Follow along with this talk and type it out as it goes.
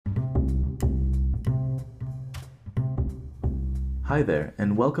Hi there,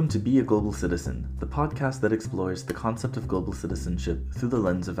 and welcome to Be a Global Citizen, the podcast that explores the concept of global citizenship through the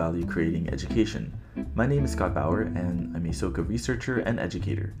lens of value-creating education. My name is Scott Bauer, and I'm a SOCA researcher and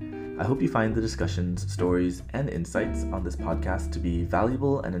educator. I hope you find the discussions, stories, and insights on this podcast to be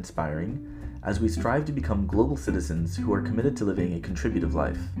valuable and inspiring as we strive to become global citizens who are committed to living a contributive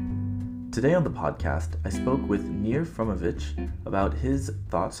life. Today on the podcast, I spoke with Nir Froimovici about his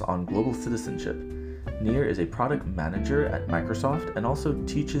thoughts on global citizenship. Nir is a product manager at Microsoft and also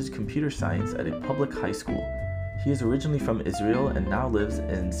teaches computer science at a public high school. He is originally from Israel and now lives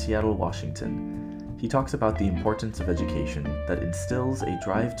in Seattle, Washington. He talks about the importance of education that instills a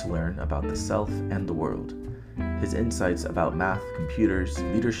drive to learn about the self and the world. His insights about math, computers,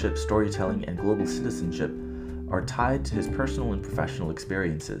 leadership, storytelling, and global citizenship are tied to his personal and professional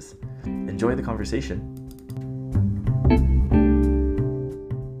experiences. Enjoy the conversation.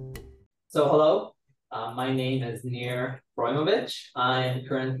 So hello. My name is Nir Froimovici. I'm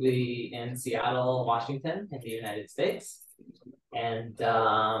currently in Seattle, Washington, in the United States. And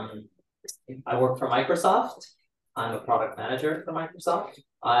I work for Microsoft. I'm a product manager for Microsoft.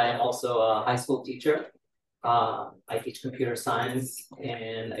 I'm also a high school teacher. I teach computer science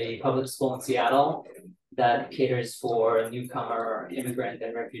in a public school in Seattle that caters for newcomer, immigrant,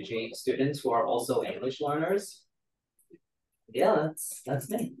 and refugee students who are also English learners. Yeah, that's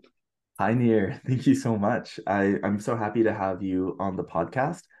me. Hi, Nir. Thank you so much. I'm so happy to have you on the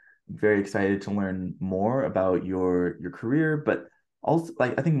podcast. I'm very excited to learn more about your career, but also,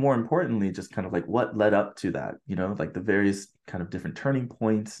 I think more importantly, just kind of what led up to that, the various kind of different turning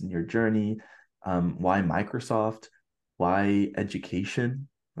points in your journey. Why Microsoft? Why education,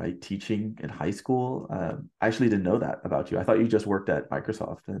 right? Teaching in high school. I actually didn't know that about you. I thought you just worked at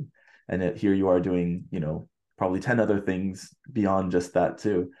Microsoft, and here you are doing, probably 10 other things beyond just that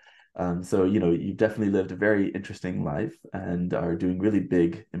too. So you've definitely lived a very interesting life and are doing really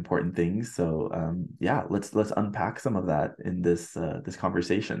big, important things. So let's unpack some of that in this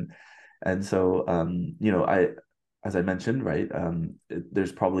conversation. And so as I mentioned, right,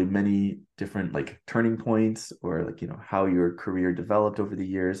 there's probably many different turning points or how your career developed over the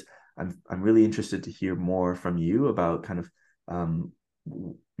years. I'm really interested to hear more from you about kind of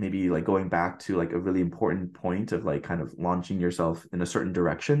maybe going back to a really important point of kind of launching yourself in a certain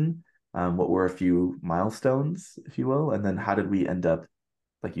direction. What were a few milestones, if you will, and then how did we end up,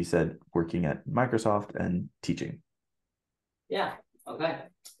 like you said, working at Microsoft and teaching? Yeah. Okay.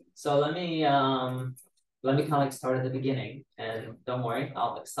 So let me kind of start at the beginning, and don't worry,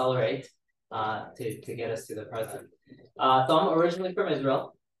 I'll accelerate to get us to the present. So I'm originally from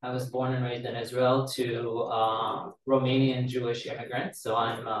Israel. I was born and raised in Israel to Romanian Jewish immigrants. So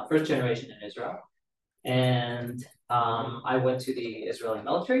I'm first generation in Israel. And I went to the Israeli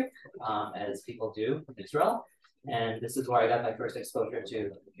military, as people do in Israel. And this is where I got my first exposure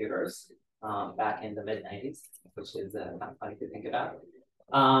to computers back in the mid-90s, which is kind of funny to think about.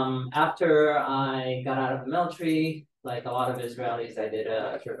 After I got out of the military, like a lot of Israelis, I did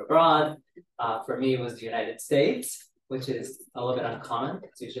a trip abroad. For me, it was the United States, which is a little bit uncommon.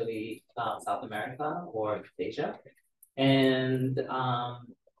 It's usually South America or Asia. And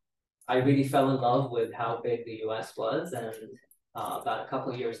I really fell in love with how big the US was. And about a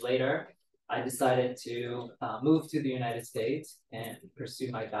couple of years later, I decided to move to the United States and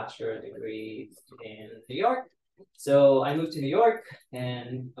pursue my bachelor degree in New York. So I moved to New York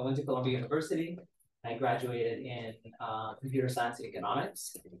and I went to Columbia University. I graduated in computer science and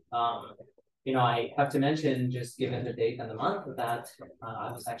economics. I have to mention, just given the date and the month, that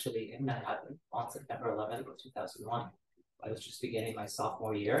I was actually in Manhattan on September 11th, 2001. I was just beginning my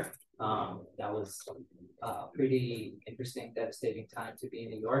sophomore year. That was a pretty interesting, devastating time to be in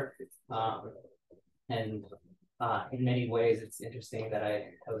New York. And in many ways, it's interesting that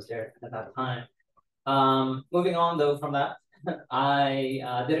I was there at that time. Moving on, though, from that,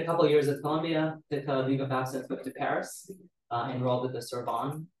 I did a couple of years at Columbia, took a leave of absence, went to Paris, enrolled at the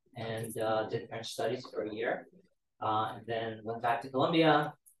Sorbonne, and did French studies for a year. And then went back to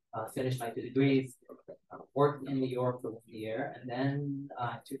Columbia, finished my 2 degrees, worked in New York for 1 year, and then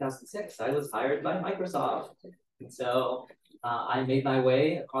in 2006, I was hired by Microsoft. And so I made my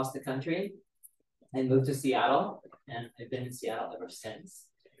way across the country and moved to Seattle, and I've been in Seattle ever since.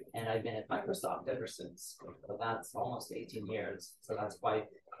 And I've been at Microsoft ever since. So that's almost 18 years. So that's quite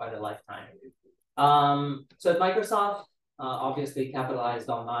a lifetime. So at Microsoft, obviously capitalized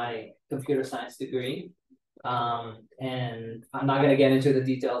on my computer science degree. And I'm not going to get into the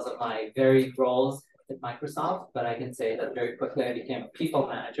details of my varied roles at Microsoft, but I can say that very quickly I became a people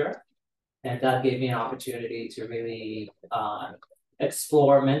manager. And that gave me an opportunity to really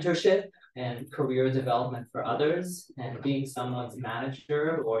explore mentorship and career development for others, and being someone's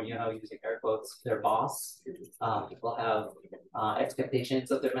manager, or using air quotes, their boss. People have expectations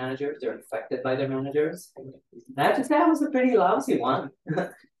of their managers. They're affected by their managers. And I have to say, I was a pretty lousy one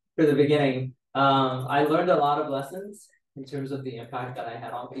for the beginning. I learned a lot of lessons in terms of the impact that I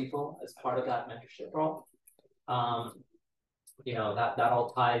had on people as part of that mentorship role. That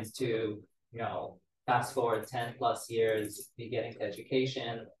all ties to, fast forward 10 plus years, me getting to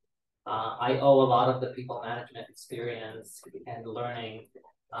education. I owe a lot of the people management experience and learning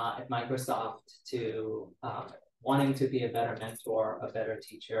at Microsoft to wanting to be a better mentor, a better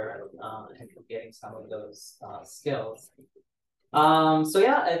teacher, and getting some of those skills.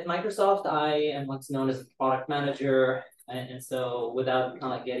 At Microsoft, I am what's known as a product manager. And so without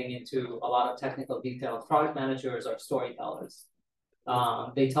kind of getting into a lot of technical details, product managers are storytellers.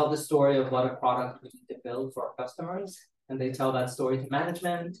 They tell the story of what a product we need to build for our customers, and they tell that story to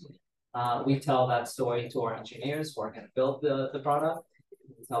management. We tell that story to our engineers who are going to build the product.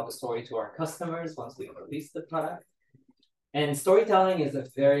 We tell the story to our customers once we release the product. And storytelling is a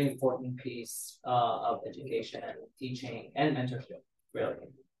very important piece of education and teaching and mentorship, really.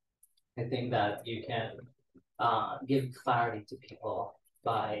 I think that you can give clarity to people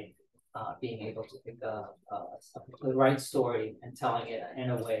by being able to pick the right story and telling it in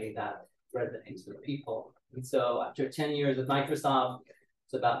a way that resonates with people. And so after 10 years at Microsoft,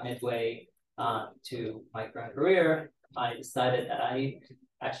 it's about midway to my current career, I decided that I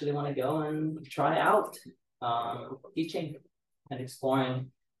actually want to go and try out teaching and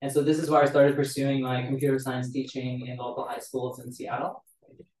exploring. And so this is where I started pursuing my computer science teaching in local high schools in Seattle.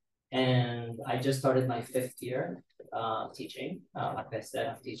 And I just started my 5th year teaching. Like I said,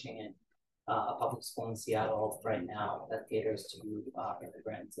 I'm teaching in a public school in Seattle right now that caters to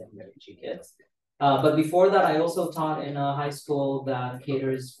immigrants and refugee kids. But before that, I also taught in a high school that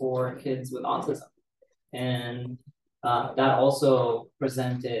caters for kids with autism. And that also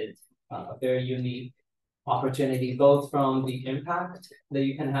presented a very unique opportunity, both from the impact that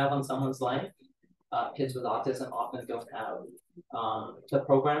you can have on someone's life. Kids with autism often don't have the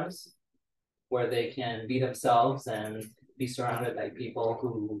programs where they can be themselves and be surrounded by people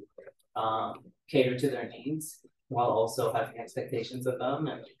who cater to their needs while also having expectations of them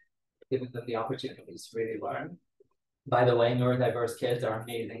and giving them the opportunities to really learn. By the way, neurodiverse kids are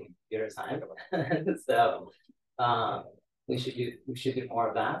amazing in computer science. So we should do more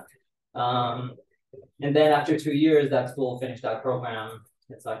of that. And then after 2 years, that school finished that program.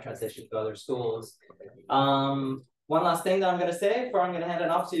 And so I transitioned to other schools. One last thing that I'm going to say before I'm going to hand it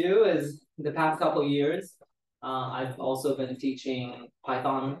off to you is the past couple of years, I've also been teaching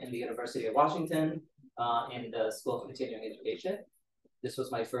Python in the University of Washington in the School of Continuing Education. This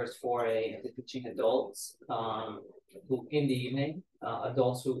was my first foray into teaching adults who in the evening,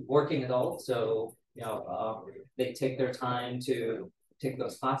 working adults. So, they take their time to take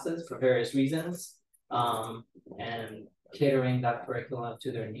those classes for various reasons, and catering that curriculum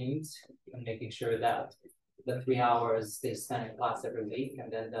to their needs and making sure that the 3 hours they spend in class every week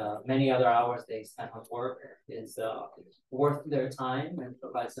and then the many other hours they spend on work is worth their time and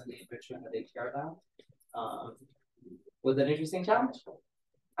provides them the enrichment that they care about. Was an interesting challenge.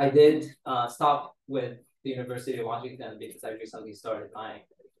 I did stop with the University of Washington because I recently started my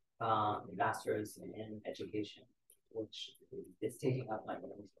master's in education, which is taking up my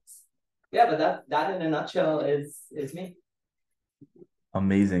focus. Yeah, but that in a nutshell is me.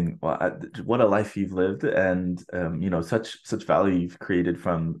 Amazing. Well, what a life you've lived, and such value you've created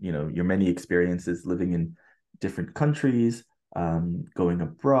from your many experiences living in different countries, going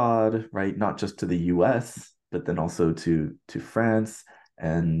abroad, right? Not just to the US, but then also to France,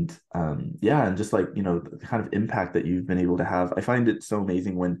 and and just like the kind of impact that you've been able to have. I find it so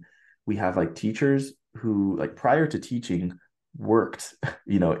amazing when we have like teachers who like prior to teaching worked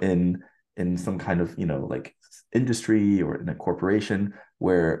in some kind of like industry or in a corporation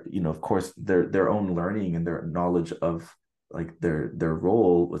where of course their own learning and their knowledge of like their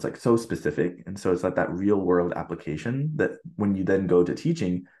role was like so specific, and so it's like that real world application that when you then go to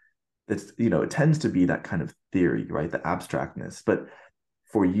teaching, it's it tends to be that kind of theory, right, the abstractness, but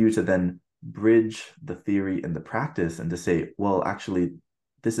for you to then bridge the theory and the practice and to say, well, actually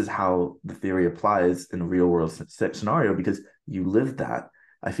this is how the theory applies in a real world scenario because you lived that.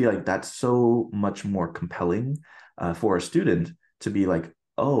 I feel like that's so much more compelling for a student to be like,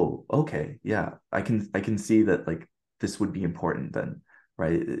 oh, okay, yeah, I can see that like this would be important then,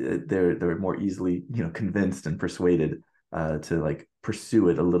 right? They're more easily convinced and persuaded to like pursue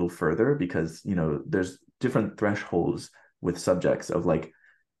it a little further because there's different thresholds with subjects of like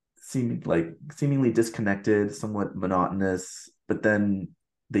seemingly disconnected, somewhat monotonous, but then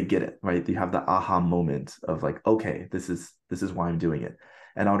they get it, right? You have the aha moment of like, okay, this is why I'm doing it.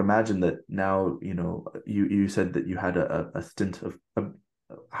 And I would imagine that now, you said that you had a stint of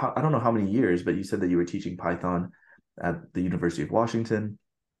I don't know how many years, but you said that you were teaching Python at the University of Washington,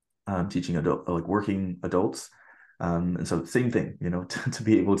 teaching like working adults. And so same thing, to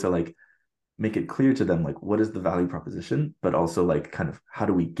be able to like make it clear to them, like, what is the value proposition, but also like kind of how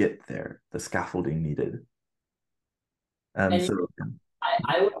do we get there, the scaffolding needed. And So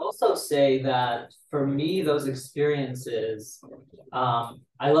I would also say that for me, those experiences,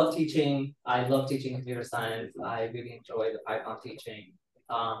 I love teaching. I love teaching computer science. I really enjoy the Python teaching.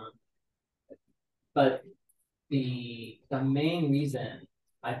 Um, but the main reason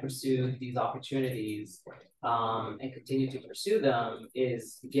I pursued these opportunities and continue to pursue them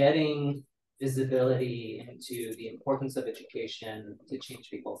is getting visibility into the importance of education to change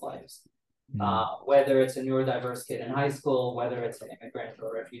people's lives. Whether it's a neurodiverse kid in high school, whether it's an immigrant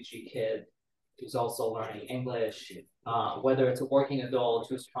or refugee kid who's also learning English, whether it's a working adult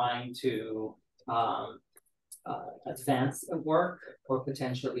who's trying to advance at work or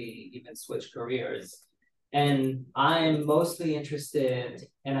potentially even switch careers. And I'm mostly interested,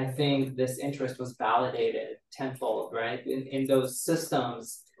 and I think this interest was validated tenfold, right? In those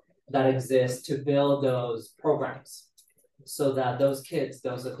systems that exist to build those programs so that those kids,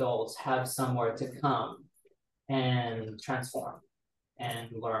 those adults have somewhere to come and transform and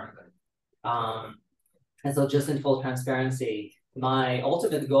learn. Um, and so just in full transparency, my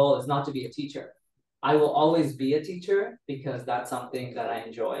ultimate goal is not to be a teacher. I will always be a teacher because that's something that I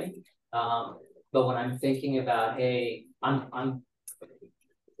enjoy. But when I'm thinking about, hey, I'm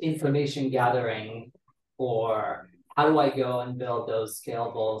information gathering for how do I go and build those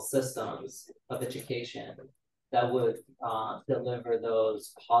scalable systems of education that would deliver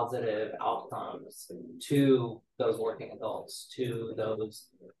those positive outcomes to those working adults, to those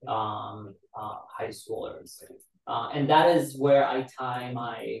high schoolers. And that is where I tie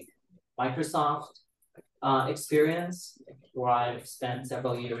my Microsoft experience, where I've spent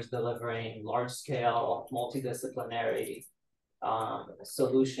several years delivering large-scale, multidisciplinary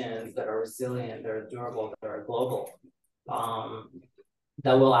solutions that are resilient, that are durable, that are global,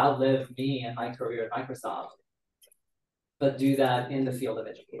 that will outlive me and my career at Microsoft, but do that in the field of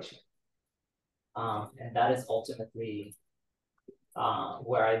education. And that is ultimately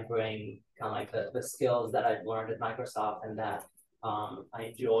where I bring kind of like the skills that I've learned at Microsoft and that I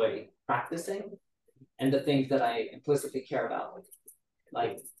enjoy practicing, and the things that I implicitly care about,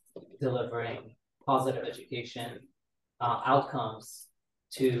 like delivering positive education outcomes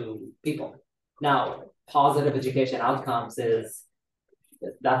to people. Now, positive education outcomes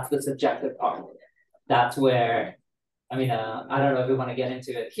that's the subjective part. That's where, I mean, I don't know if we want to get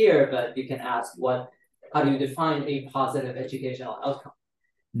into it here, but you can ask how do you define a positive educational outcome?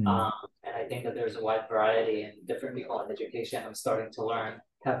 And I think that there's a wide variety, and different people in education, I'm starting to learn,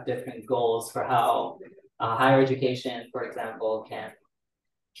 have different goals for how higher education, for example, can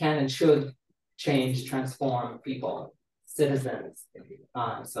and should change, transform people, citizens,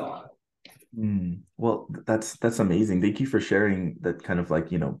 and so on. Well, that's amazing. Thank you for sharing that kind of like,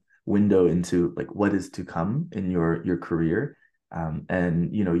 window into like what is to come in your career.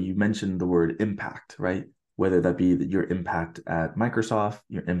 And you mentioned the word impact, right? Whether that be your impact at Microsoft,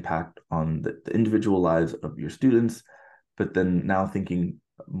 your impact on the individual lives of your students, but then now thinking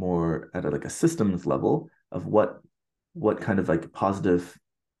more at like a systems level of what kind of like positive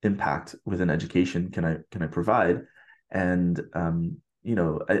impact within education can I provide. And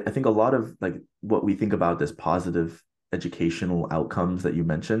I think a lot of like what we think about as positive educational outcomes that you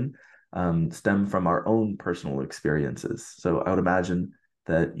mentioned stem from our own personal experiences. So I would imagine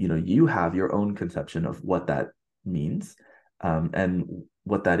that you have your own conception of what that means, and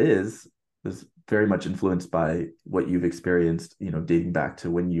what that is very much influenced by what you've experienced, dating back to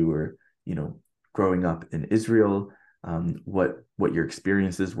when you were growing up in Israel, what your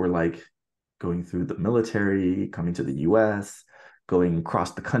experiences were like going through the military, coming to the US, going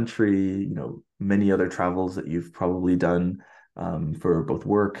across the country, many other travels that you've probably done, for both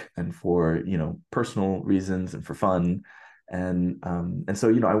work and for, personal reasons and for fun. And so,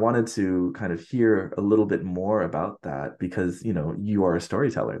 I wanted to kind of hear a little bit more about that because, you are a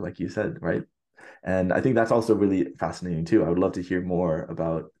storyteller, like you said, right? And I think that's also really fascinating too. I would love to hear more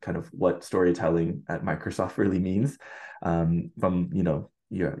about kind of what storytelling at Microsoft really means, from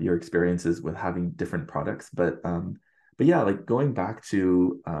your experiences with having different products. But yeah, like going back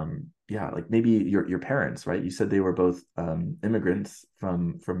to yeah, like maybe your parents, right? You said they were both immigrants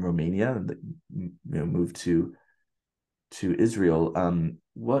from Romania and moved to Israel.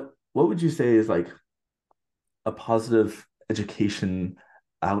 What would you say is like a positive education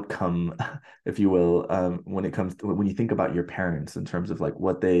outcome, if you will, when it comes to when you think about your parents in terms of like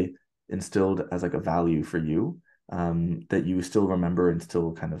what they instilled as like a value for you, that you still remember and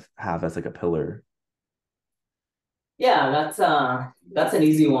still kind of have as like a pillar? Yeah, that's an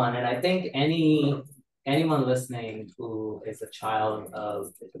easy one. And I think anyone listening who is a child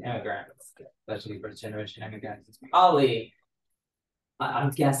of immigrants, especially first generation immigrants, is probably, I'm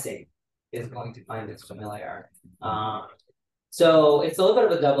guessing, is going to find this familiar. So it's a little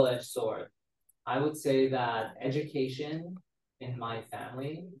bit of a double-edged sword. I would say that education in my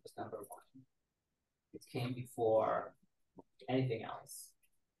family was number one. It came before anything else.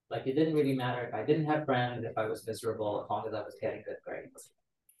 Like it didn't really matter if I didn't have friends, if I was miserable, as long as I was getting good grades.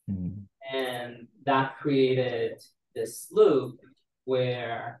 Mm. And that created this loop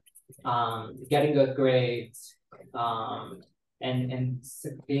where getting good grades and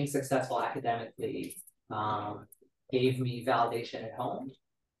being successful academically gave me validation at home,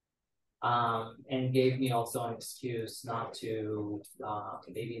 and gave me also an excuse not to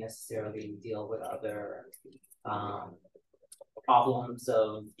maybe necessarily deal with other problems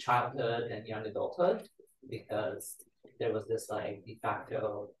of childhood and young adulthood, because there was this like de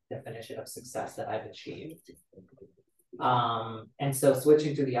facto definition of success that I've achieved. And so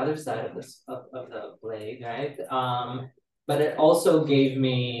switching to the other side of this of the blade, right? But it also gave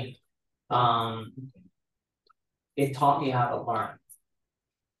me it taught me how to learn.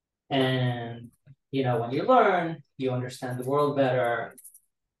 And when you learn, you understand the world better,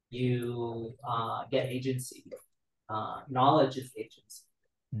 you get agency. Knowledge is agency.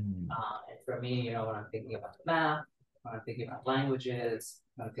 Mm. And for me, when I'm thinking about math, when I'm thinking about languages,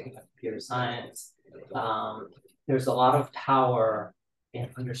 when I'm thinking about computer science, there's a lot of power in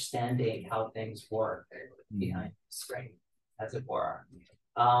understanding how things work behind the screen, as it were.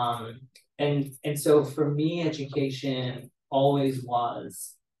 And so for me, education always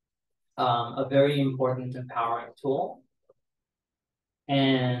was a very important empowering tool.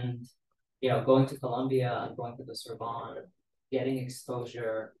 And going to Columbia, going to the Sorbonne, getting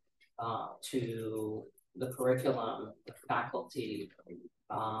exposure to the curriculum, the faculty,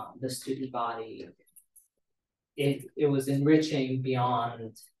 the student body, it was enriching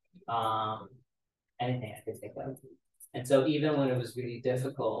beyond anything I could think of. And so even when it was really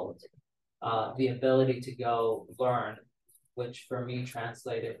difficult, the ability to go learn, which for me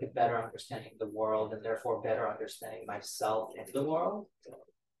translated to better understanding the world and therefore better understanding myself in the world,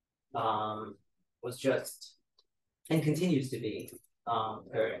 was just and continues to be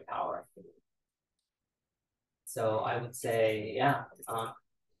very empowering. So I would say, yeah,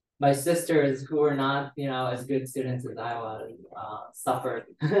 my sisters who were not, as good students as I was, suffered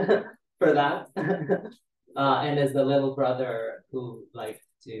for that. And as the little brother who liked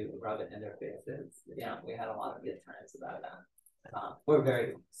to rub it in their faces, we had a lot of good times about that. We're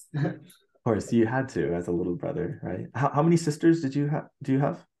very close. Of course, you had to as a little brother, right? How many sisters did you have? Do you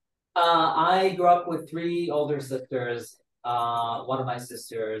have? I grew up with three older sisters. One of my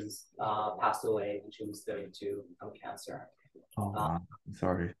sisters passed away when she was 32 from cancer. Oh, Uh, wow. I'm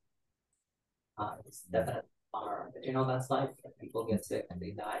sorry. it's definitely a bummer. But that's life. People get sick and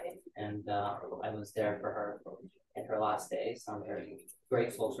they die. And I was there for her in her last days. So I'm very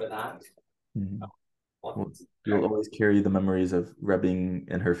grateful for that. Mhm. Well, you'll always carry the memories of rubbing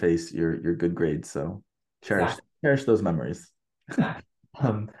in her face your good grades. So cherish Exactly. cherish those memories. Exactly.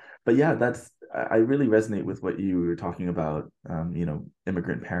 Um, but yeah, I really resonate with what you were talking about.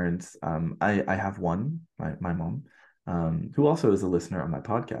 Immigrant parents. I have one, my mom, who also is a listener on my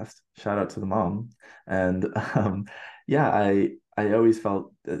podcast. Shout out to the mom. And yeah, I always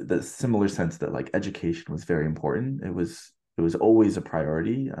felt the similar sense that like education was very important. It was always a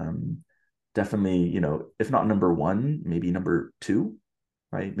priority. Definitely, if not number one, maybe number two,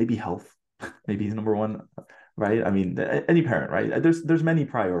 right? Maybe health, maybe number one, right? I mean, any parent, right? There's many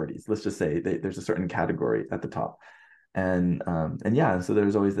priorities. Let's just say there's a certain category at the top, and yeah, so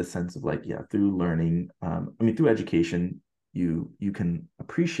there's always this sense of like, yeah, through learning, I mean, through education, you can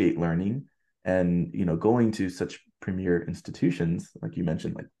appreciate learning, and going to such premier institutions like you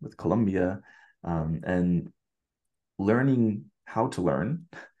mentioned, like with Columbia, and learning how to learn,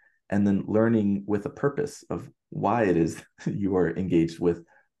 and then learning with a purpose of why it is you are engaged with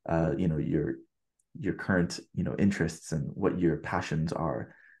your current interests and what your passions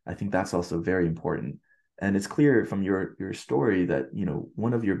are. I think that's also very important, and it's clear from your story that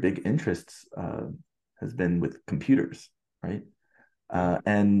one of your big interests has been with computers, right?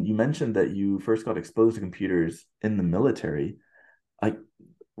 And you mentioned that you first got exposed to computers in the military. Like,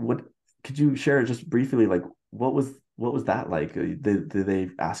 what could you share just briefly, like what was that like? Did they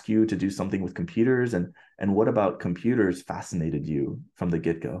ask you to do something with computers, and what about computers fascinated you from the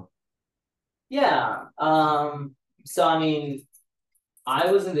get-go? Yeah. So I mean,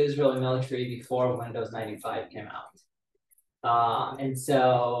 I was in the Israeli military before Windows 95 came out. And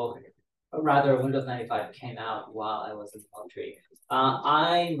so rather Windows 95 came out while I was in the military.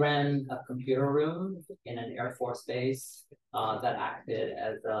 I ran a computer room in an Air Force base that acted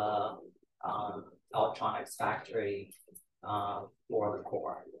as a electronics factory for the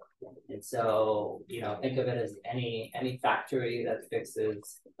Corps. And so, think of it as any factory that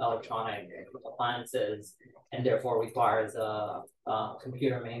fixes electronic appliances and therefore requires a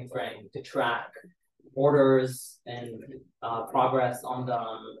computer mainframe to track orders and progress on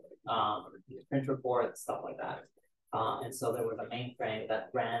them, print reports, stuff like that. And so there was a mainframe that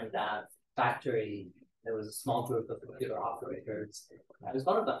ran that factory. There was a small group of computer operators. I was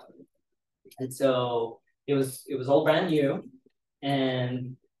one of them. And so it was all brand new,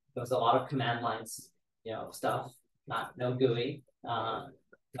 and there was a lot of command lines, stuff, no GUI,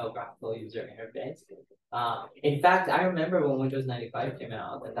 no graphical user interface. In fact, I remember when Windows 95 came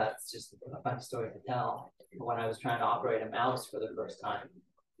out, and that's just a funny story to tell, when I was trying to operate a mouse for the first time,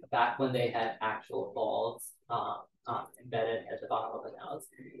 back when they had actual balls embedded at the bottom of the mouse,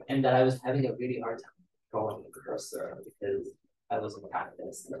 and that I was having a really hard time controlling the cursor because I wasn't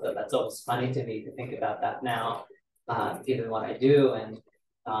practiced. So that's always funny to me to think about that now, given what I do and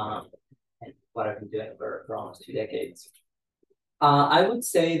what I've been doing for almost 2 decades. I would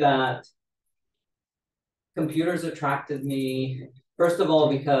say that computers attracted me, first of all,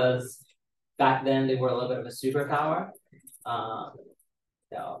 because back then they were a little bit of a superpower.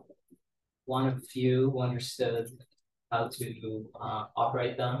 One of the few who understood how to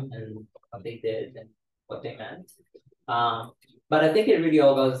operate them and what they did and what they meant. But I think it really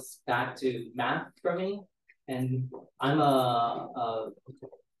all goes back to math for me. And I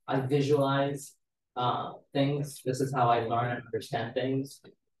visualize things. This is how I learn and understand things.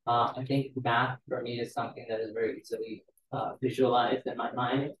 I think math for me is something that is very easily visualized in my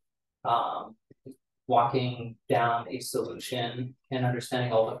mind. Walking down a solution and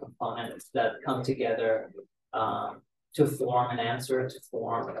understanding all the components that come together to form an answer, to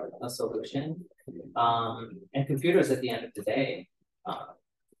form a solution. And computers at the end of the day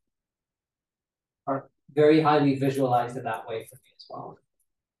are very highly visualized in that way for me as well.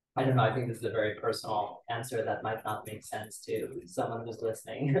 I don't know, I think this is a very personal answer that might not make sense to someone who's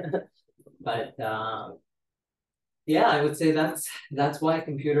listening. But yeah, I would say that's why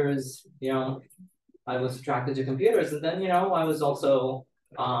computers, I was attracted to computers. And then, I was also,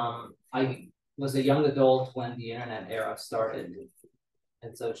 I was a young adult when the internet era started.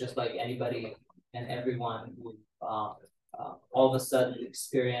 And so just like anybody and everyone who all of a sudden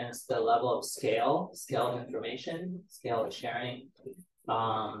experienced the level of scale of information, scale of sharing,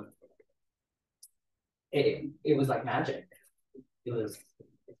 it was like magic. It was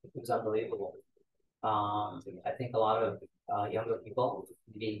unbelievable. I think a lot of younger people,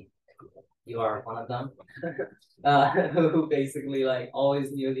 maybe you are one of them, who basically like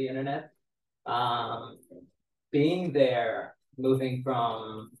always knew the internet. Being there, moving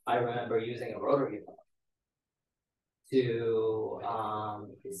from, I remember using a rotary phone to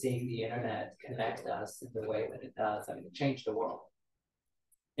seeing the internet connect us in the way that it does. I mean, it changed the world.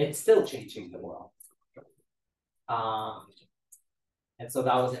 It's still changing the world. And so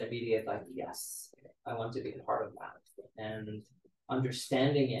that was an immediate like, yes, I want to be a part of that. And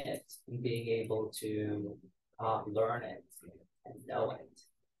understanding it and being able to learn it and know it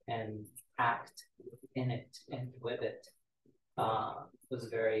and act in it and with it was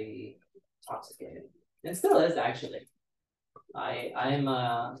very intoxicating. And still is, actually. I'm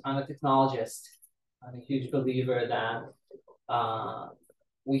a technologist. I'm a huge believer that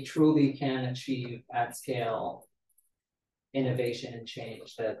we truly can achieve at scale innovation and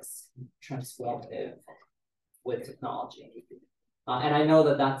change that's transformative with technology. And I know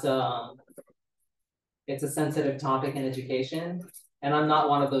that it's a sensitive topic in education. And I'm not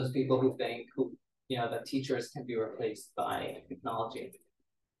one of those people who think that teachers can be replaced by technology.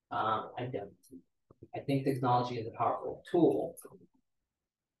 I don't. I think technology is a powerful tool.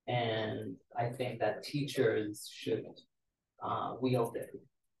 And I think that teachers should wield it.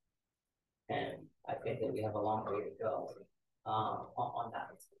 And I think that we have a long way to go on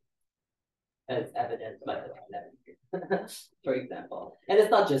that, as evidenced by the pandemic, for example. And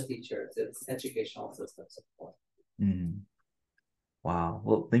it's not just teachers, it's educational system support. Mm. Wow.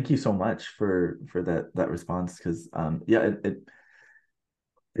 Well, thank you so much for that response, because yeah,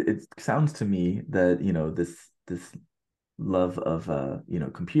 it sounds to me that this love of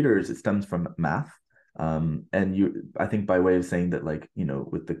computers, it stems from math, And I think by way of saying that, like,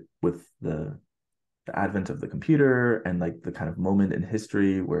 with the advent of the computer and like the kind of moment in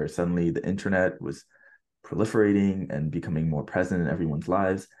history where suddenly the internet was proliferating and becoming more present in everyone's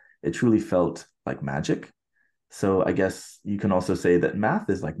lives, it truly felt like magic. So I guess you can also say that math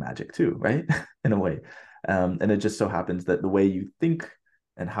is like magic too, right? In a way. And it just so happens that the way you think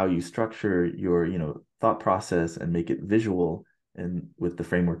and how you structure your, thought process and make it visual and with the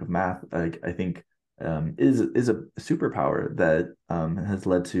framework of math, like I think is a superpower that has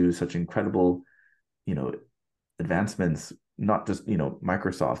led to such incredible, you know, advancements, not just,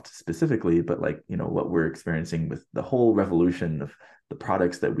 Microsoft specifically, but like, what we're experiencing with the whole revolution of the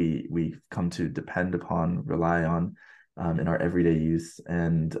products that we come to depend upon, rely on in our everyday use.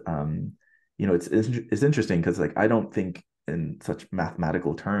 And it's interesting because like I don't think in such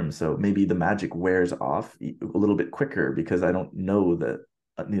mathematical terms. So maybe the magic wears off a little bit quicker because I don't know that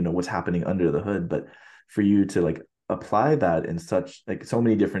what's happening under the hood. But for you to like apply that in such like so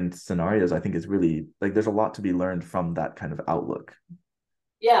many different scenarios, I think is really like there's a lot to be learned from that kind of outlook.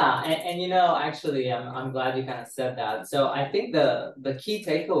 Yeah, and actually, I'm glad you kind of said that. So I think the key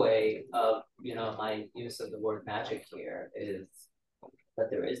takeaway of my use of the word magic here is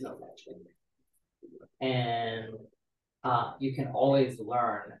that there is no magic, and you can always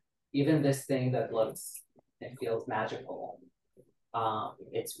learn, even this thing that looks and feels magical.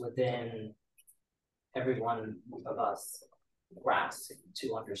 It's within every one of us grasp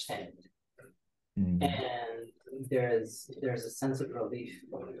to understand. Mm. And there's a sense of relief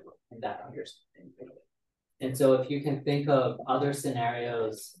in that understanding. And so if you can think of other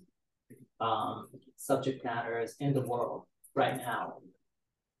scenarios, subject matters in the world right now,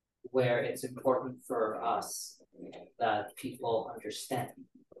 where it's important for us that people understand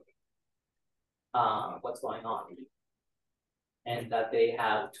what's going on, and that they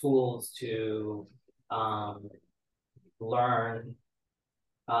have tools to learn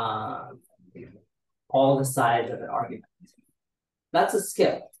all the sides of an argument. That's a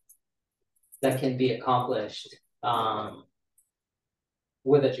skill that can be accomplished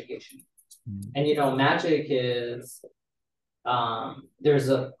with education. And magic is there's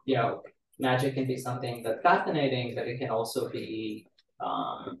a magic can be something that's fascinating, but it can also be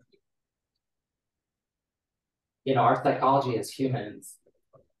our psychology as humans,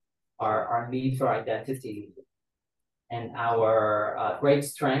 our need for identity, and our great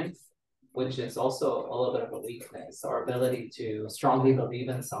strength, which is also a little bit of a weakness, our ability to strongly believe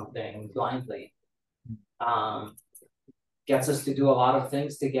in something blindly, gets us to do a lot of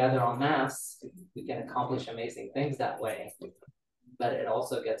things together en masse. We can accomplish amazing things that way, but it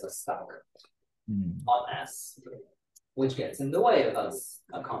also gets us stuck en masse, which gets in the way of us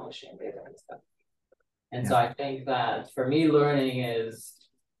accomplishing big stuff. And so I think that for me, learning is,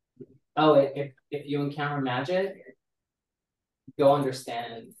 if you encounter magic, go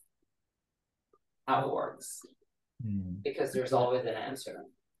understand how it works, because there's always an answer.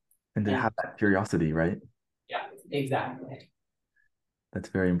 And to have that curiosity, right? Yeah, exactly. That's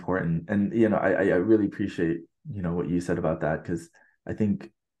very important. And I really appreciate what you said about that, because I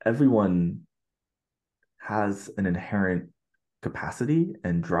think everyone has an inherent capacity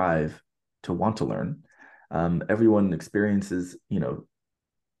and drive to want to learn. Everyone experiences,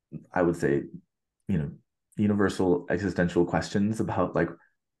 I would say, universal existential questions about like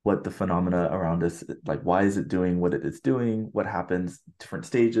what the phenomena around us, like why is it doing what it is doing, what happens, different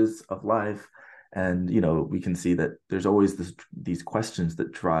stages of life. And we can see that there's always these questions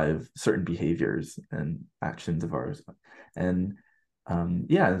that drive certain behaviors and actions of ours. And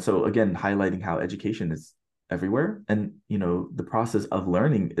and so again, highlighting how education is everywhere, and the process of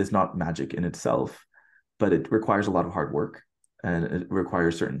learning is not magic in itself, but it requires a lot of hard work, and it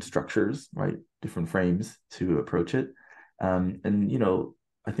requires certain structures, right? Different frames to approach it. And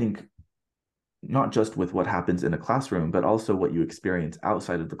I think not just with what happens in a classroom, but also what you experience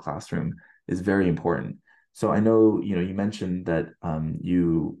outside of the classroom is very important. So I know, you mentioned that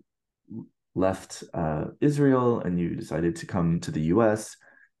you left Israel and you decided to come to the US.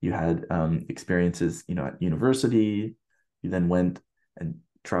 You had experiences, at university. You then went and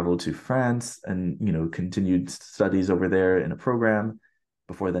traveled to France and, continued studies over there in a program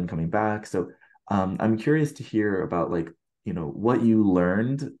before then coming back. So I'm curious to hear about like, what you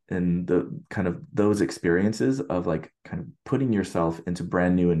learned in the kind of those experiences of like kind of putting yourself into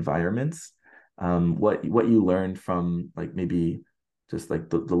brand new environments. What you learned from like maybe just like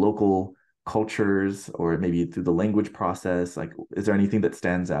the local cultures, or maybe through the language process. Like, is there anything that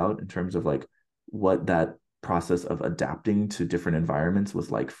stands out in terms of like what that process of adapting to different environments was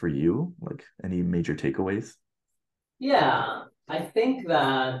like for you? Like any major takeaways? Yeah, I think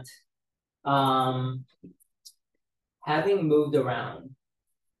that Um, Having moved around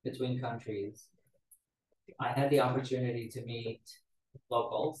between countries, I had the opportunity to meet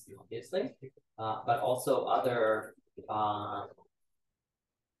locals, obviously, but also other, gosh,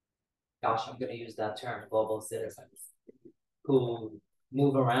 I'm going to use that term, global citizens, who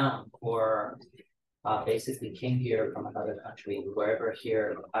move around or basically came here from another country, wherever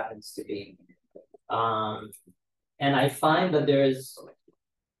here happens to be. And I find that there's,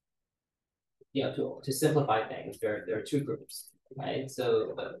 to simplify things, there are two groups, right?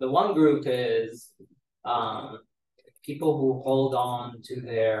 So the one group is people who hold on to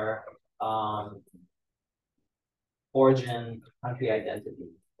their origin country identity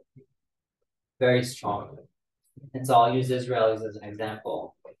very strongly. And so I'll use Israelis as an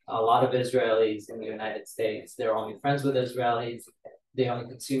example. A lot of Israelis in the United States, they're only friends with Israelis. They only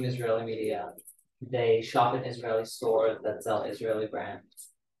consume Israeli media. They shop in Israeli stores that sell Israeli brands.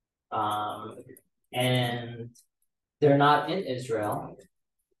 And they're not in Israel,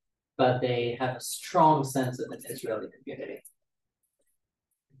 but they have a strong sense of an Israeli community,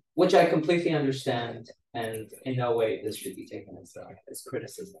 which I completely understand. And in no way this should be taken as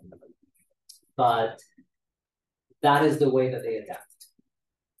criticism. But that is the way that they adapt.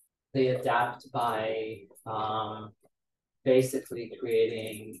 They adapt by basically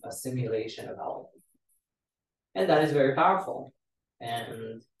creating a simulation of health. And that is very powerful.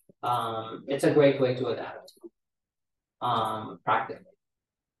 And it's a great way to adapt practically.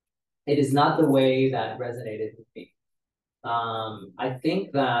 It is not the way that resonated with me. I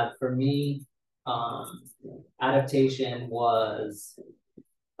think that for me, adaptation was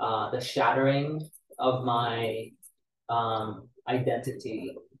the shattering of my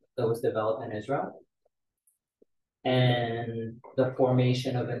identity that was developed in Israel and the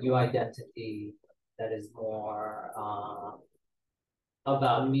formation of a new identity that is more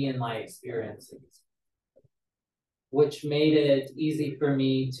about me and my experiences, which made it easy for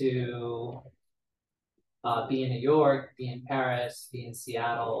me to be in New York, be in Paris, be in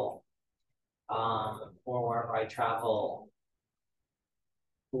Seattle, or wherever I travel,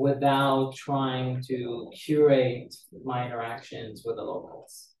 without trying to curate my interactions with the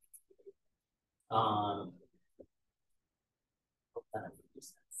locals.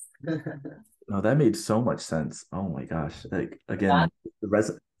 No, that made so much sense. Oh my gosh. Like again,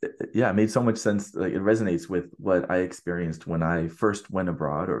 That, yeah, it made so much sense. Like it resonates with what I experienced when I first went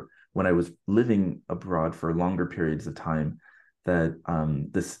abroad or when I was living abroad for longer periods of time. That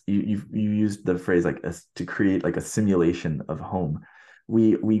this you used the phrase like to create like a simulation of home.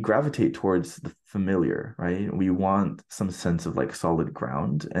 We gravitate towards the familiar, right? We want some sense of like solid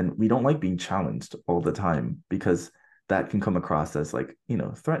ground, and we don't like being challenged all the time because that can come across as like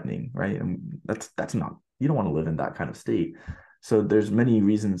threatening, right? And that's not, you don't want to live in that kind of state. So there's many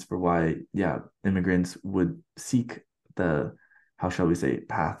reasons for why, yeah, immigrants would seek the, how shall we say,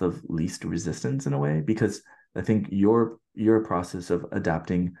 path of least resistance in a way, because I think your process of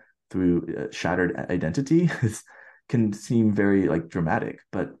adapting through shattered identity can seem very like dramatic,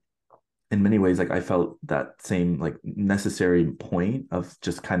 but in many ways, like I felt that same like necessary point of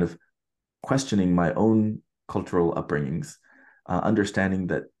just kind of questioning my own cultural upbringings, understanding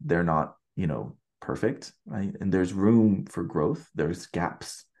that they're not, perfect, right? And there's room for growth. There's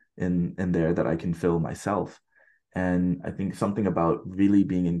gaps in there that I can fill myself. And I think something about really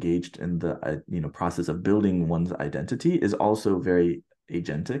being engaged in the process of building one's identity is also very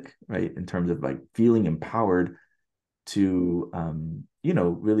agentic, right? In terms of like feeling empowered to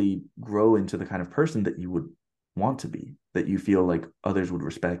really grow into the kind of person that you would want to be, that you feel like others would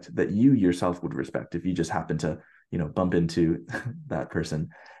respect, that you yourself would respect if you just happen to bump into that person.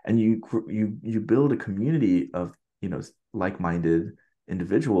 And you build a community of like-minded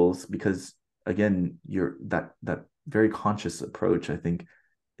individuals, because again, you're that very conscious approach, I think,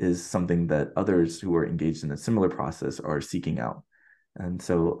 is something that others who are engaged in a similar process are seeking out. And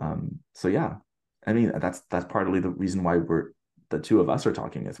so yeah, I mean, that's partly the reason why the two of us are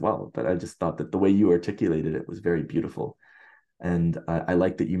talking as well. But I just thought that the way you articulated it was very beautiful. And I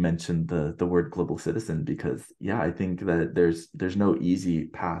like that you mentioned the word global citizen, because yeah, I think that there's no easy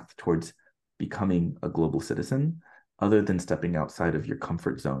path towards becoming a global citizen other than stepping outside of your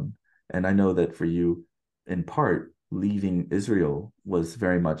comfort zone. And I know that for you, in part, leaving Israel was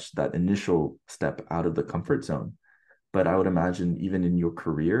very much that initial step out of the comfort zone. But I would imagine even in your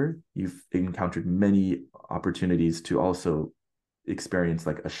career, you've encountered many opportunities to also experience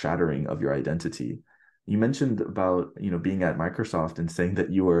like a shattering of your identity. You mentioned about, being at Microsoft and saying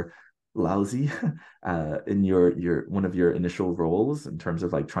that you were lousy in your one of your initial roles in terms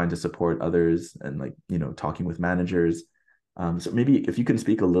of like trying to support others and like, talking with managers. So maybe if you can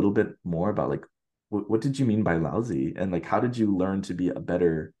speak a little bit more about like what did you mean by lousy, and like how did you learn to be a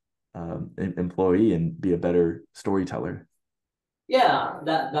better employee and be a better storyteller? Yeah,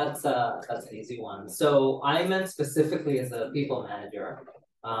 that's an easy one. So I meant specifically as a people manager,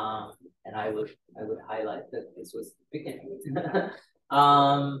 and I would highlight that this was the beginning.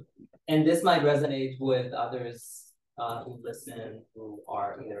 um, and this might resonate with others who listen, who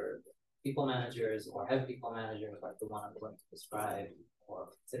are either people managers or have people managers, like the one I'm going to describe, or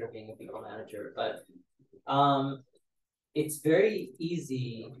consider being a people manager. But it's very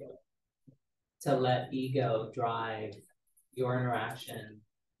easy to let ego drive your interaction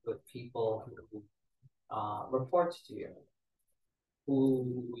with people who report to you,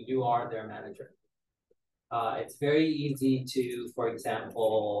 who you are their manager. It's very easy to, for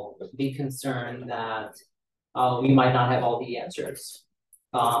example, be concerned that we might not have all the answers,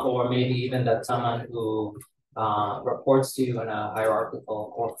 or maybe even that someone who reports to you in a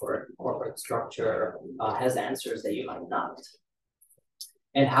hierarchical corporate structure has answers that you might not.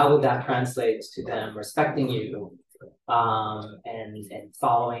 And how would that translate to them respecting you and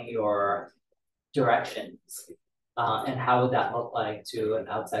following your directions? And how would that look like to an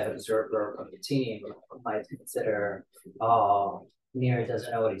outside observer from the team who might consider, oh, Nir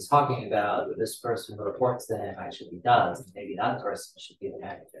doesn't know what he's talking about, but this person who reports to him actually does, and maybe that person should be the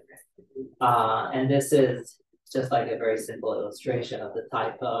manager. And this is just like a very simple illustration of the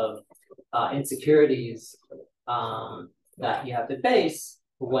type of insecurities that you have to face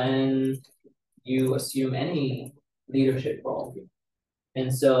when you assume any leadership role.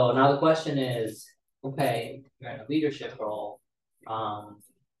 And so now the question is, okay, you're in a leadership role,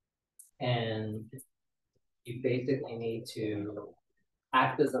 and you basically need to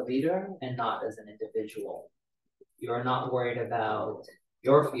act as a leader and not as an individual. You're not worried about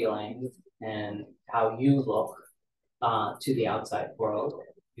your feelings and how you look to the outside world.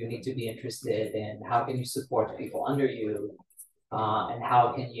 You need to be interested in how can you support people under you, and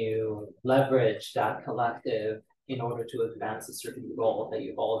how can you leverage that collective in order to advance a certain goal that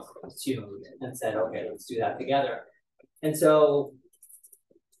you've all assumed and said, okay, let's do that together. And so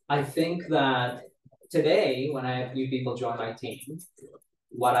I think that today, when I have new people join my team,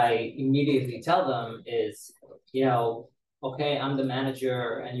 what I immediately tell them is, okay, I'm the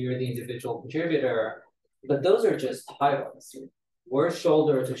manager and you're the individual contributor, but those are just titles. We're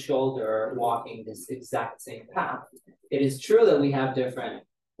shoulder to shoulder walking this exact same path. It is true that we have different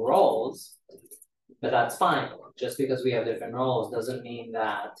roles, but that's fine. Just because we have different roles doesn't mean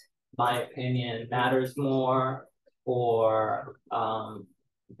that my opinion matters more, or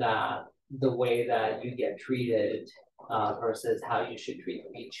that the way that you get treated versus how you should treat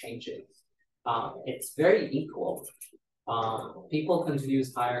me changes. It's very equal. People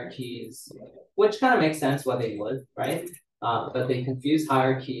confuse hierarchies, which kind of makes sense why they would, right? But they confuse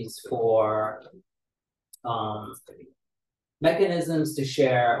hierarchies for mechanisms to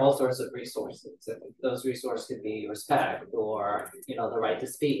share all sorts of resources. Those resources could be respect, or the right to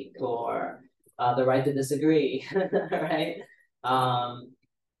speak, or the right to disagree, right?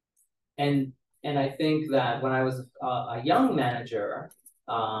 And I think that when I was a young manager,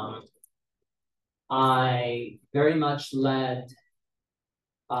 I very much led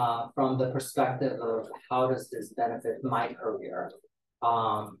from the perspective of how does this benefit my career,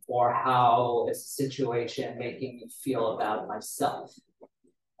 or how is the situation making me feel about myself.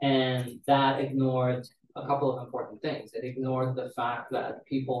 And that ignored a couple of important things. It ignored the fact that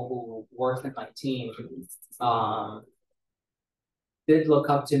people who worked in my team did look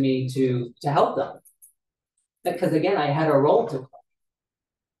up to me to help them. Because again, I had a role to play.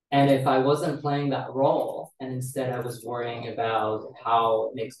 And if I wasn't playing that role, and instead I was worrying about how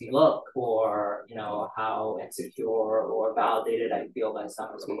it makes me look, or how insecure or validated I feel by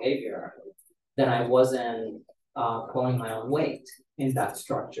someone's behavior, then I wasn't pulling my own weight in that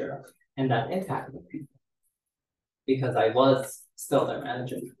structure, and that impacted people because I was still their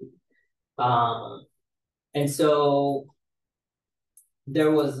manager. And so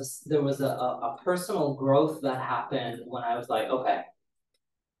there was a personal growth that happened when I was like, okay,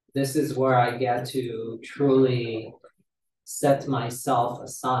 this is where I get to truly set myself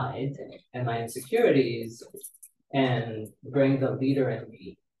aside and my insecurities and bring the leader in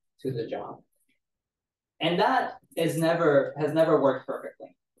me to the job. And that has never worked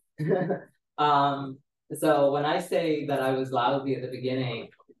perfectly. So when I say that I was lousy at the beginning,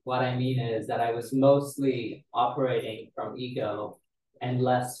 what I mean is that I was mostly operating from ego and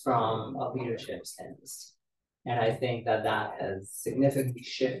less from a leadership stance. And I think that has significantly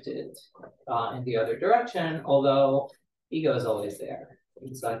shifted in the other direction, although ego is always there.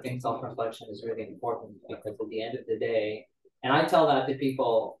 And so I think self-reflection is really important because at the end of the day, And I tell that to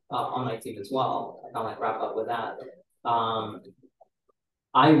people on my team as well. I kind of like wrap up with that.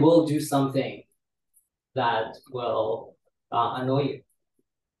 I will do something that will annoy you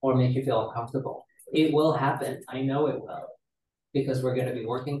or make you feel uncomfortable. It will happen. I know it will, because we're going to be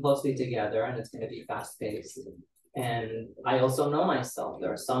working closely together and it's going to be fast paced. And I also know myself.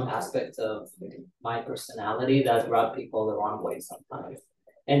 There are some aspects of my personality that rub people the wrong way sometimes.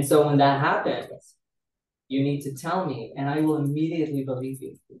 And so when that happens, you need to tell me, and I will immediately believe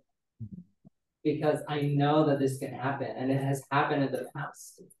you. Because I know that this can happen, and it has happened in the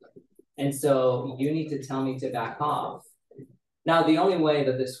past. And so you need to tell me to back off. Now, the only way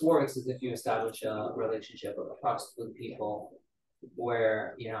that this works is if you establish a relationship or a trust with people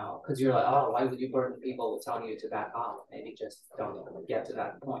where, you know, because you're like, oh, why would you burden people with telling you to back off? Maybe just don't get to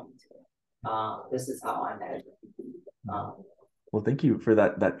that point. This is how I measure. Well, thank you for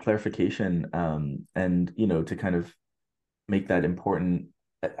that clarification. And you know, to kind of make that important,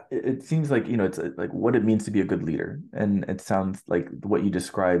 it seems like, you know, it's like what it means to be a good leader. And it sounds like what you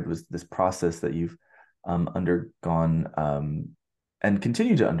described was this process that you've undergone and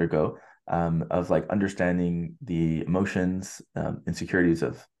continue to undergo, of like understanding the emotions, insecurities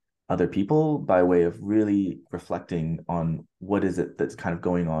of other people by way of really reflecting on what is it that's kind of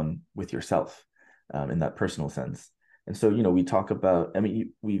going on with yourself, in that personal sense. And so, you know, we talk about, I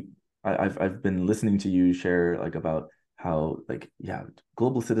mean, I've been listening to you share like about how, like, yeah,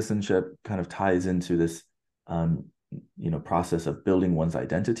 global citizenship kind of ties into this, you know, process of building one's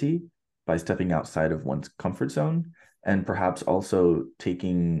identity by stepping outside of one's comfort zone, and perhaps also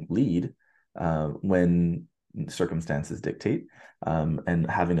taking lead when circumstances dictate, and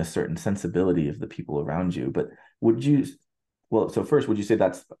having a certain sensibility of the people around you. But would you, well, so first, would you say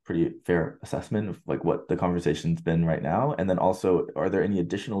that's a pretty fair assessment of like what the conversation's been right now? And then also, are there any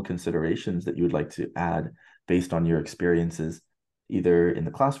additional considerations that you would like to add based on your experiences, either in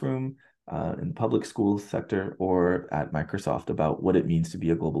the classroom, in the public school sector, or at Microsoft, about what it means to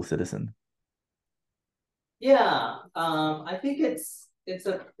be a global citizen? Yeah, I think it's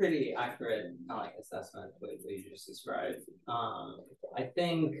a pretty accurate kind of like assessment what you just described. I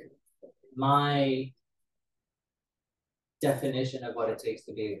think my definition of what it takes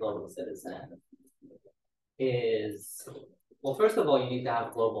to be a global citizen is, well, first of all, you need to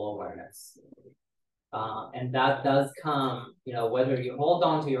have global awareness. And that does come, you know, whether you hold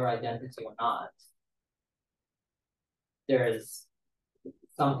on to your identity or not, there's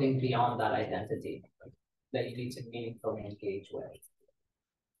something beyond that identity that you need to meaningfully engage with.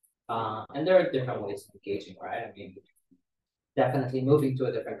 And there are different ways of engaging, right? I mean, definitely moving to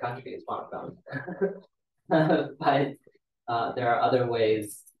a different country is one of them. But there are other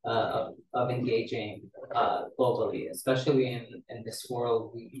ways of engaging globally, especially in this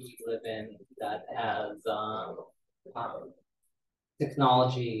world we live in that has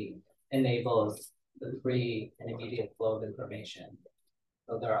technology enables the free and immediate flow of information.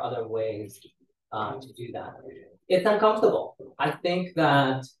 So there are other ways to do that. It's uncomfortable. I think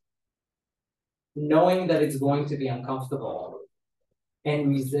that knowing that it's going to be uncomfortable and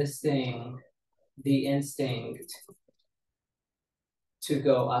resisting the instinct to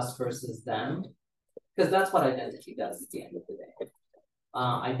go us versus them, because that's what identity does at the end of the day.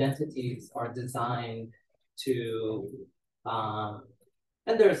 Identities are designed to,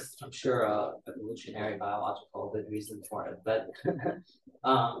 and there's, I'm sure, evolutionary biological good reason for it, but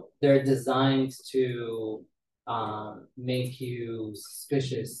they're designed to make you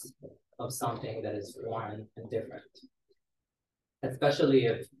suspicious of something that is foreign and different, especially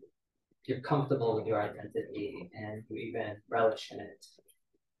if you're comfortable with your identity and you even relish in it.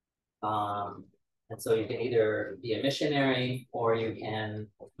 And so you can either be a missionary or you can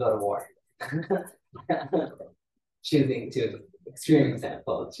go to war. Choosing two extreme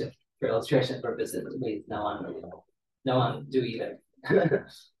examples, just for illustration purposes, please, no one do either.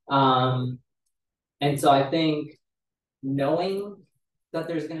 And so I think knowing that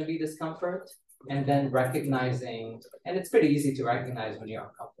there's going to be discomfort and then recognizing, and it's pretty easy to recognize when you're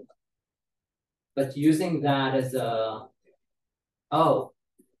uncomfortable, but using that as a, oh,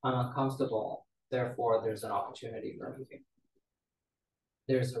 I'm uncomfortable, therefore there's an opportunity for me here.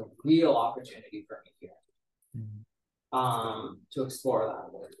 There's a real opportunity for me here, to explore that.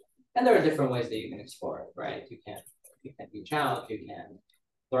 And there are different ways that you can explore it, right? You can reach out, you can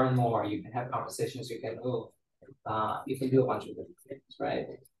learn more, you can have conversations, you can move, you can do a bunch of different things, right?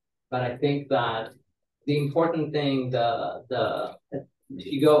 But I think that the important thing, if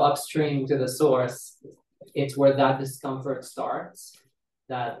you go upstream to the source, it's where that discomfort starts.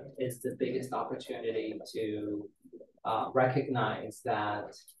 That is the biggest opportunity to recognize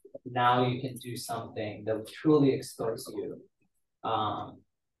that now you can do something that will truly expose you um,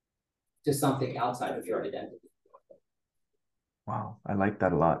 to something outside of your identity. Wow, I like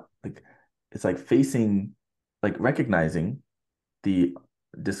that a lot. Like it's like facing, like recognizing the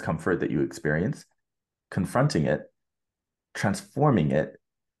discomfort that you experience, confronting it, transforming it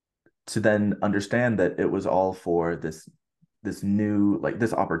to then understand that it was all for this new like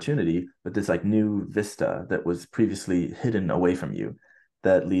this opportunity, but this like new vista that was previously hidden away from you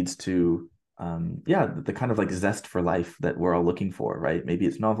that leads to yeah, the kind of like zest for life that we're all looking for, right? Maybe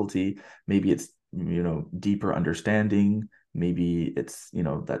it's novelty, maybe it's deeper understanding, maybe it's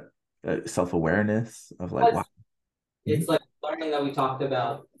that self-awareness of like But wow. it's Mhm. like learning that we talked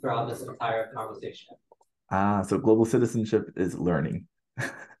about throughout this entire conversation. So global citizenship is learning.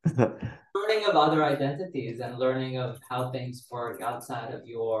 Learning of other identities and learning of how things work outside of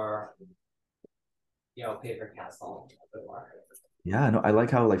your, paper castle. Yeah, no, I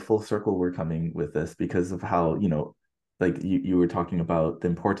like how like full circle we're coming with this because of how, like you were talking about the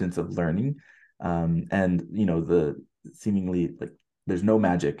importance of learning. And the seemingly like there's no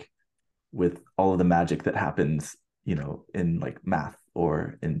magic with all of the magic that happens, in like math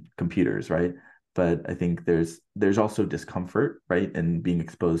or in computers, right? But I think there's also discomfort, right? And being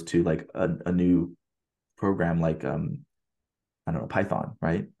exposed to like a new program like I don't know, Python,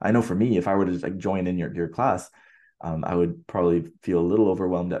 right? I know for me, if I were to just like join in your class, I would probably feel a little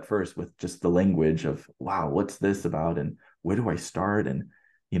overwhelmed at first with just the language of, wow, what's this about? And where do I start? And,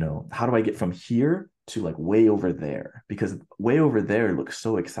 how do I get from here to like way over there? Because way over there looks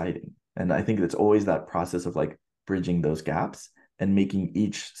so exciting. And I think it's always that process of like bridging those gaps and making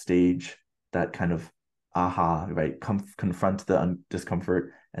each stage that kind of aha, right? Confront the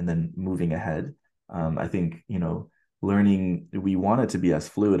discomfort and then moving ahead. I think, learning we want it to be as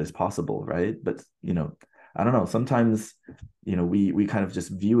fluid as possible, right? But I don't know, sometimes we kind of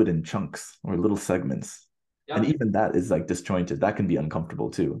just view it in chunks or little segments, and Yep. even that is like disjointed. That can be uncomfortable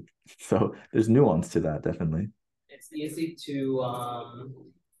too. So there's nuance to that, definitely. It's easy to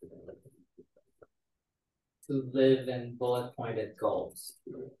live in bullet pointed goals.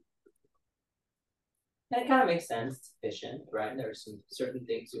 And it kind of makes sense. It's efficient, right? There are some certain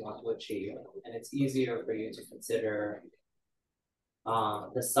things you want to achieve, and it's easier for you to consider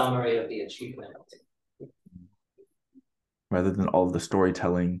the summary of the achievement. Rather than all of the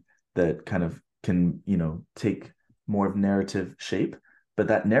storytelling that kind of can take more of narrative shape, but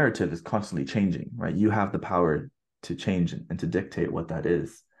that narrative is constantly changing, right? You have the power to change and to dictate what that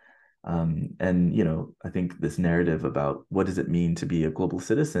is. And I think this narrative about what does it mean to be a global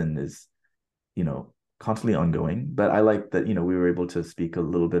citizen is constantly ongoing. But I like that we were able to speak a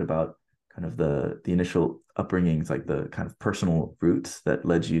little bit about kind of the initial upbringings, like the kind of personal roots that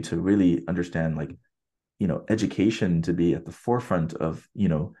led you to really understand like education to be at the forefront of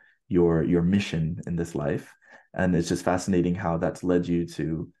your mission in this life. And it's just fascinating how that's led you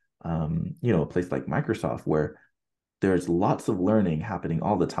to a place like Microsoft where there's lots of learning happening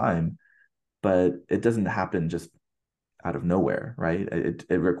all the time, but it doesn't happen just out of nowhere, right? It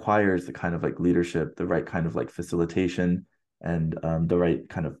requires the kind of like leadership, the right kind of like facilitation, and the right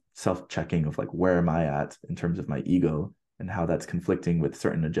kind of self-checking of like where am I at in terms of my ego and how that's conflicting with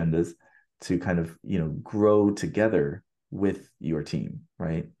certain agendas to kind of grow together with your team,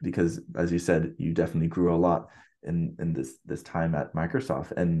 right? Because as you said, you definitely grew a lot in this time at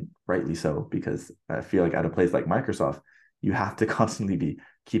Microsoft, and rightly so, because I feel like at a place like Microsoft, you have to constantly be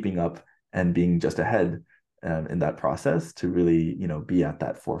keeping up and being just ahead in that process to really be at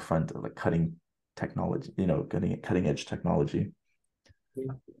that forefront of like cutting technology, cutting edge technology.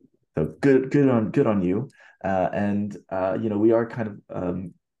 So good on you. And we are kind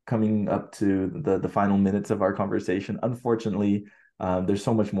of coming up to the final minutes of our conversation. Unfortunately, there's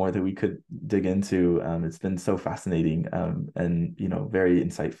so much more that we could dig into. It's been so fascinating and very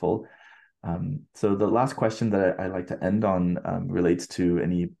insightful. So the last question that I like to end on relates to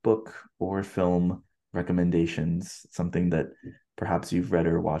any book or film recommendations, something that perhaps you've read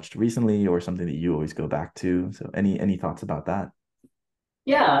or watched recently, or something that you always go back to. So any thoughts about that?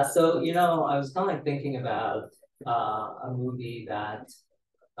 Yeah, so I was kind of like thinking about a movie that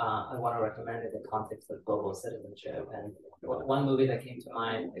I want to recommend in the context of global citizenship. And one movie that came to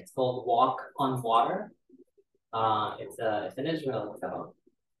mind, it's called Walk on Water. It's an Israeli film,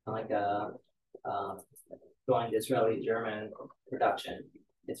 like a joint Israeli-German production.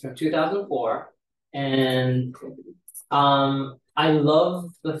 It's from 2004, and I love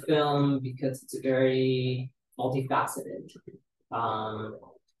the film because it's very multifaceted. Um,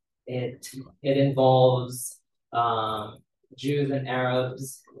 it involves Jews and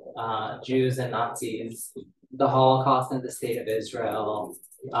Arabs, Jews and Nazis, the Holocaust and the state of Israel,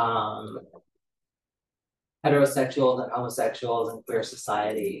 um, heterosexuals and homosexuals in queer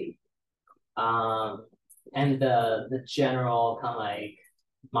society, and the general kind of like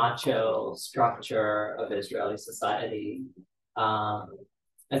macho structure of Israeli society.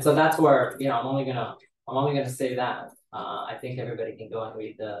 And so that's where, I'm only gonna say that. I think everybody can go and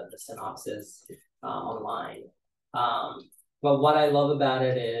read the synopsis online. But what I love about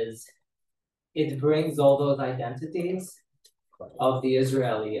it is it brings all those identities of the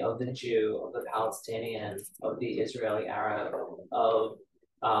Israeli, of the Jew, of the Palestinian, of the Israeli Arab, of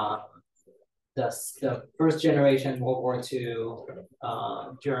the first generation World War II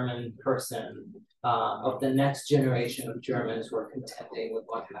German person, of the next generation of Germans who are contending with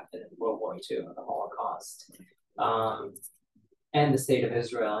what happened in World War II and the Holocaust, and the state of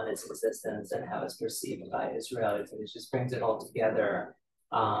Israel and its existence and how it's perceived by Israelis. And it just brings it all together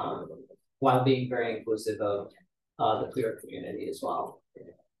while being very inclusive of the queer community as well.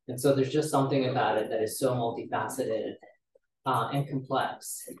 And so there's just something about it that is so multifaceted and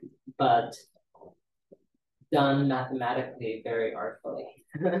complex, but done mathematically very artfully.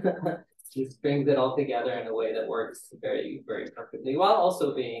 Just brings it all together in a way that works very, very perfectly, while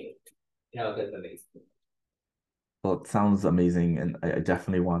also being, a good movie. Well, it sounds amazing, and I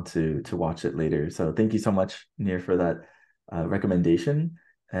definitely want to watch it later. So thank you so much, Nir, for that recommendation.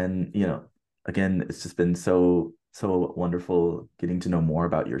 And again, it's just been so wonderful getting to know more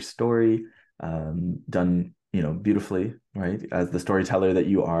about your story, done beautifully, right? As the storyteller that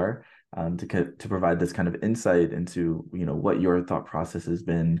you are, to provide this kind of insight into what your thought process has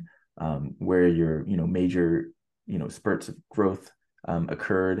been, where your major spurts of growth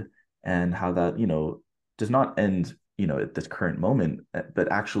occurred, and how that does not end at this current moment,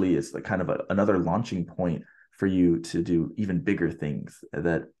 but actually is like kind of another launching point for you to do even bigger things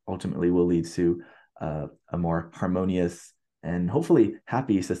that ultimately will lead to a more harmonious and hopefully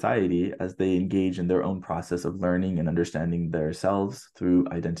happy society as they engage in their own process of learning and understanding themselves through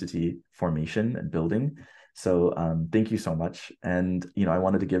identity formation and building. So thank you so much. And I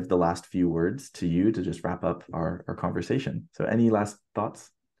wanted to give the last few words to you to just wrap up our conversation. So any last thoughts?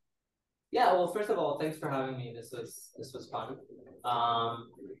 Yeah, well, first of all, thanks for having me. This was fun.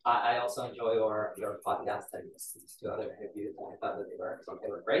 I also enjoy your podcast. I listened to other interviews and I thought that they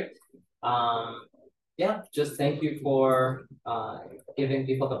were great. Yeah, just thank you for giving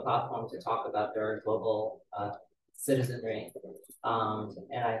people the platform to talk about their global citizenry.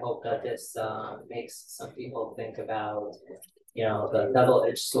 And I hope that this makes some people think about, the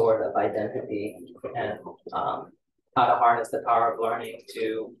double-edged sword of identity and how to harness the power of learning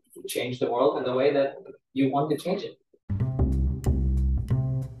to change the world in the way that you want to change it.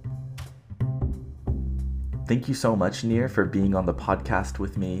 Thank you so much, Nir, for being on the podcast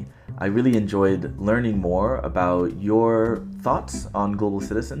with me. I really enjoyed learning more about your thoughts on global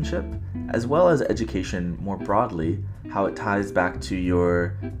citizenship, as well as education more broadly, how it ties back to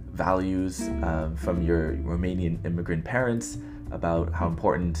your values from your Romanian immigrant parents, about how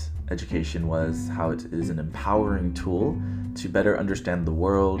important education was, how it is an empowering tool to better understand the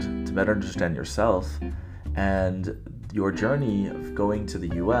world, to better understand yourself, and your journey of going to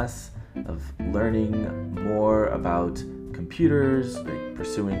the US, of learning more about computers,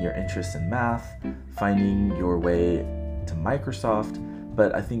 pursuing your interests in math, finding your way to Microsoft.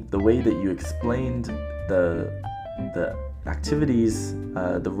 But I think the way that you explained the activities,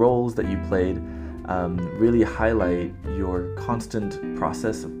 the roles that you played, really highlight your constant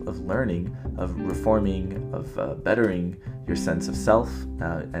process of learning, of reforming, of bettering your sense of self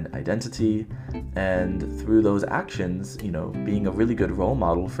and identity, and through those actions, being a really good role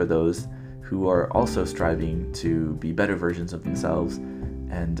model for those who are also striving to be better versions of themselves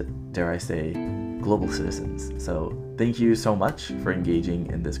and, dare I say, global citizens. So thank you so much for engaging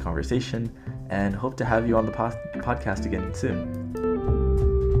in this conversation, and hope to have you on the podcast again soon.